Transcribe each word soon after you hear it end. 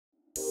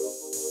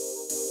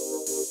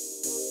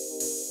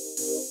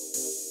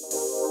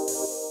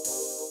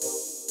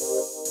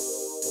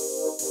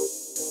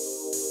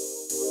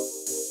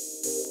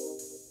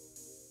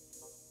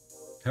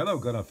Hello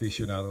gun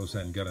aficionados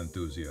and gun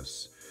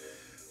enthusiasts.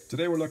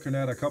 Today we're looking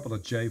at a couple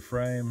of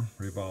J-frame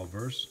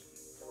revolvers,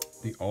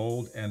 the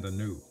old and the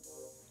new.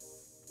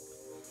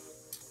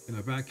 In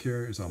the back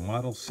here is a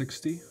Model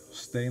 60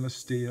 stainless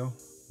steel,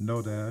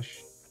 no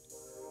dash,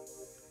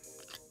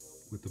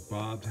 with the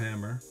bobbed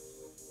hammer,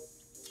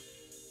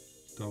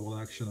 double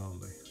action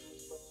only.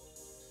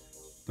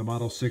 The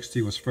Model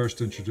 60 was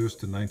first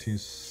introduced in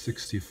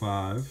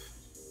 1965.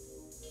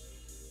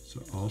 It's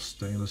an all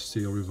stainless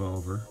steel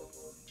revolver.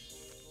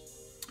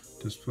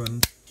 This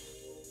one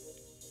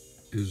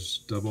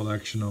is double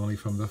action only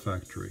from the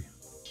factory.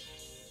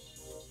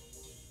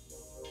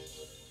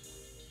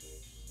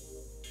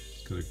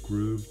 It's got a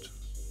grooved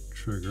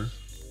trigger.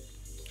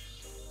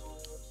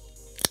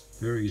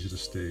 Very easy to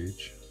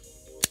stage.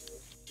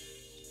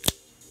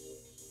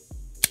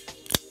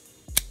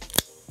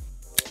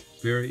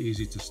 Very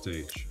easy to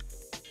stage.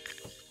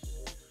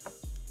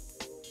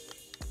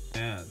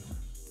 And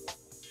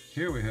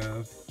here we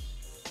have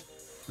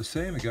the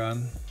same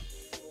gun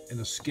in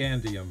a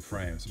Scandium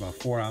frame. It's about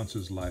 4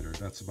 ounces lighter.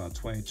 That's about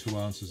 22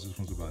 ounces. This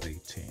one's about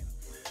 18.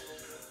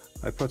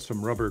 I put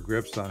some rubber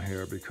grips on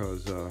here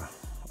because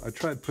I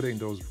tried putting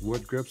those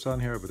wood grips on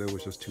here, but it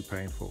was just too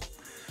painful.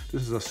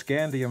 This is a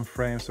Scandium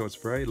frame, so it's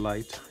very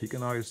light. You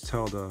can always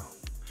tell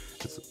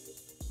it's a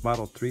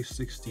Model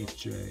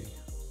 360J. You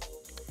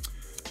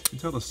can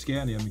tell the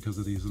Scandium because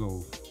of these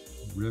little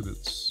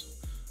rivets.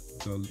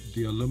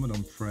 The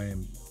aluminum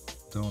frame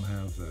don't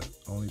have that.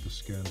 Only the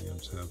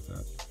Scandiums have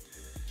that.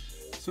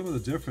 Some of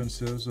the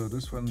differences,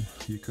 this one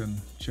you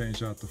can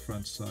change out the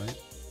front sight.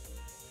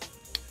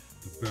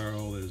 The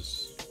barrel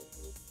is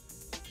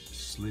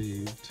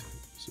sleeved.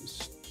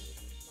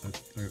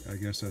 I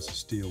guess that's a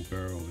steel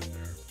barrel in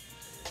there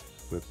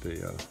with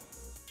the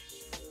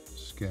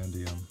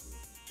Scandium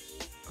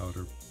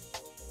outer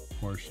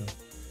portion.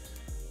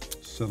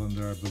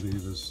 Cylinder, I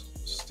believe, is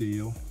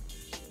steel.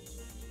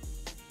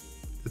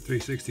 The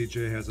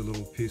 360J has a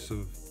little piece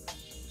of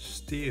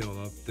steel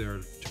up there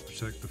to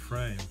protect the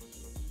frame.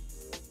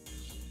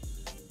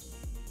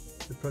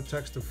 It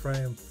protects the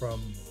frame from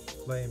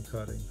flame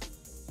cutting.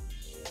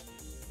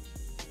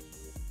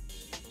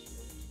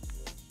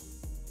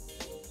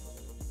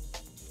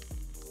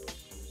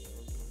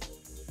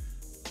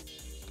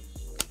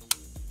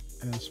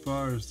 And as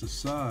far as the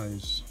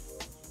size,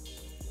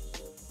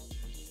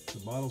 the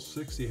Model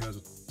 60 has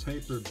a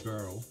tapered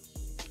barrel.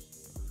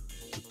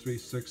 The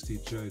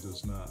 360J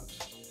does not.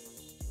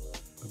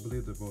 I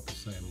believe they're both the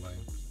same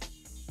length.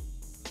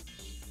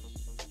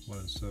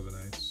 1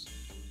 7/8.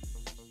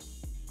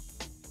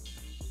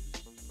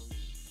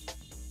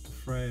 The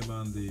frame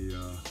on the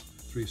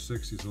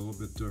 360 is a little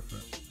bit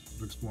different.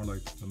 It looks more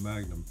like the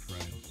Magnum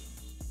frame.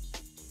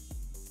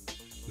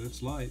 But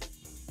it's light,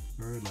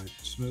 very light.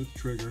 Smooth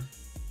trigger.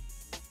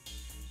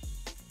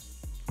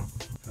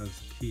 Has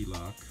the key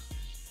lock.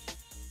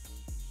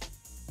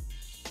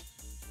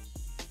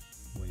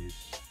 When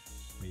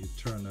you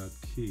turn that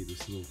key,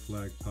 this little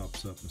flag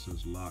pops up and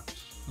says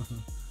locked.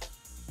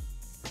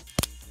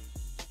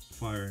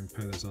 Firing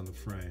pin is on the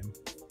frame.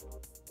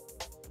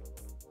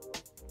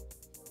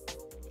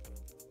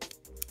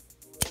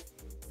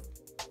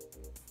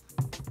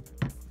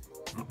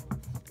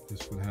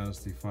 This one has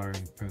the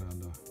firing pin on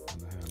the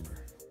hammer.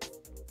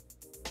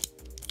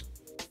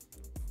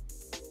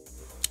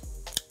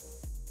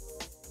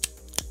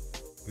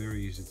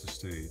 Very easy to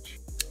stage.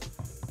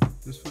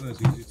 This one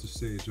is easy to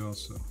stage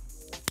also.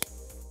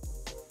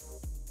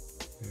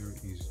 Very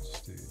easy to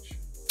stage.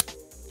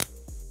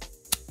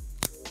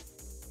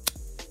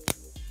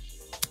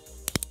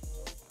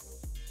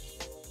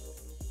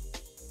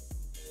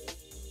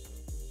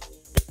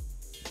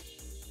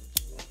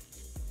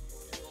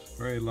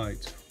 Very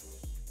light.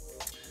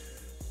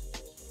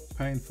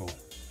 Painful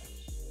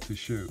to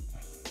shoot.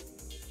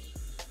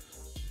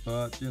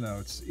 But, you know,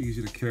 it's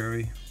easy to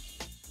carry.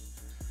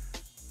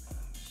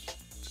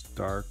 It's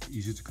dark,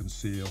 easy to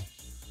conceal.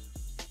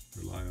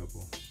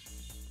 Reliable.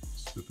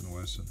 Smith &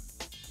 Wesson.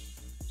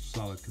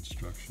 Solid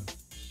construction.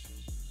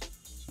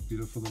 It's a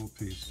beautiful little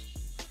piece.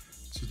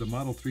 This is the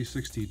Model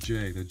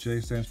 360J. The J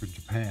stands for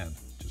Japan.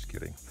 Just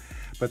kidding.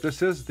 But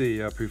this is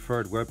the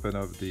preferred weapon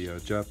of the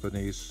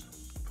Japanese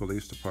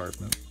police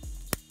department.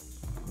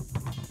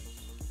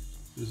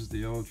 This is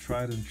the old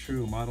tried and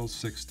true Model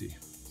 60.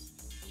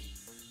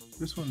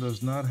 This one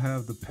does not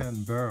have the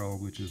pen barrel,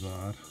 which is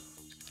odd,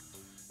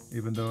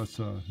 even though it's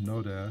a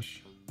no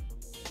dash.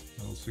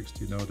 Model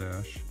 60 no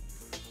dash.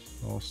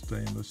 All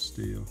stainless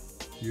steel.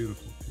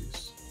 Beautiful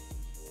piece.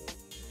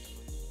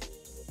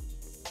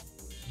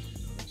 Very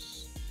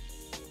nice.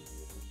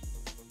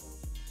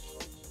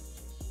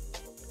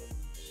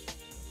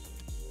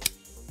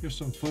 Here's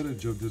some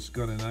footage of this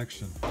gun in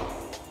action.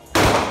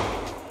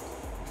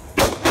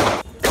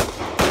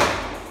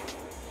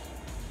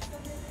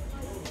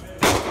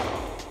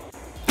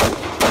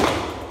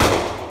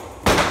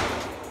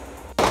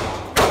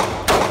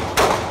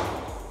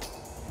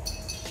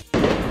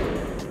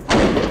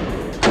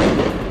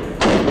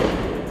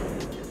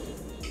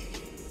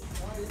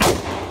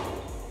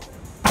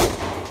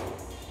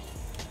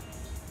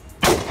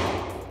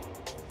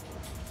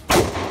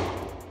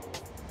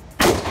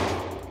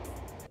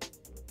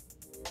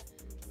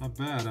 Not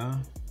bad, huh?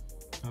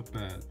 Not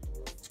bad.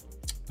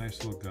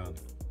 Nice little gun.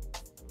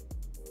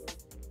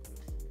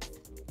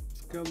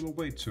 It's got a little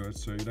weight to it,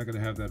 so you're not going to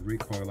have that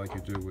recoil like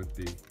you do with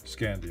the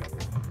Scandium.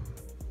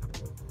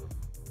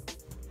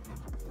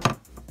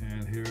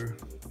 And here,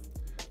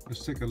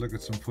 let's take a look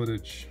at some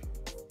footage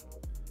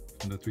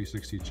from the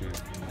 360J.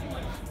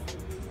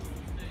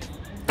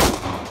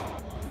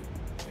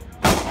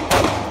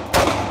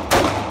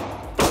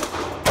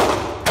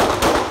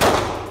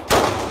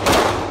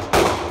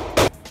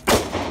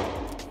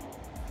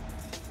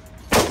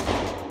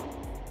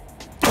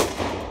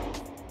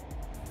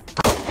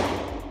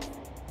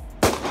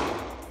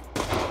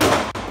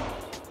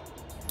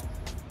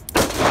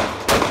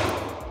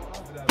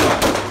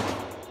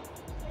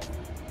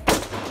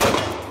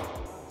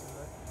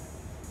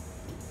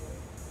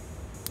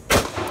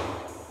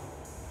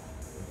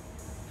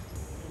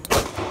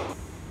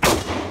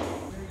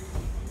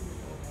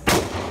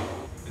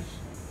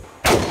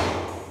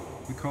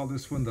 We call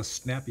this one the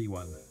snappy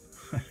one.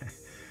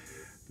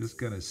 This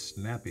gun is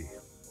snappy.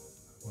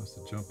 Wants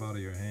to jump out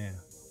of your hand.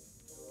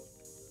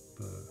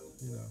 But,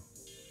 you know,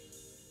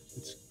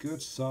 it's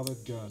good, solid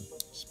gun.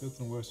 Smith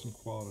 & Wesson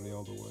quality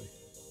all the way.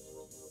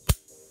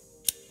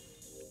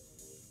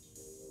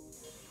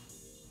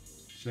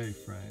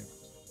 J-frame,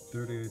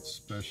 38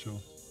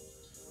 special.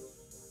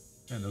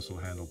 And this will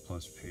handle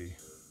plus P.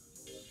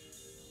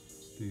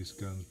 These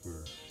guns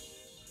were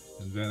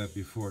invented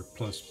before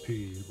plus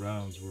P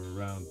rounds were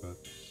around, but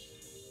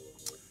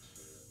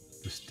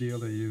the steel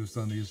they used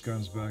on these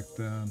guns back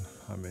then,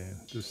 I mean,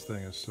 this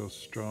thing is so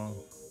strong.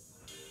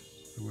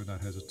 I would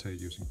not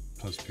hesitate using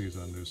plus Ps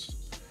on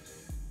this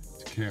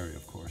to carry,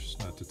 of course,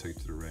 not to take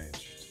to the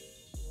range.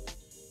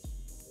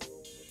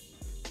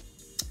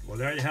 Well,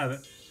 there you have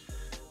it.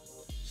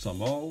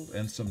 Some old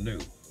and some new.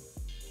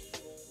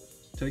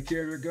 Take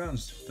care of your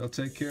guns. They'll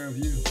take care of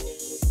you.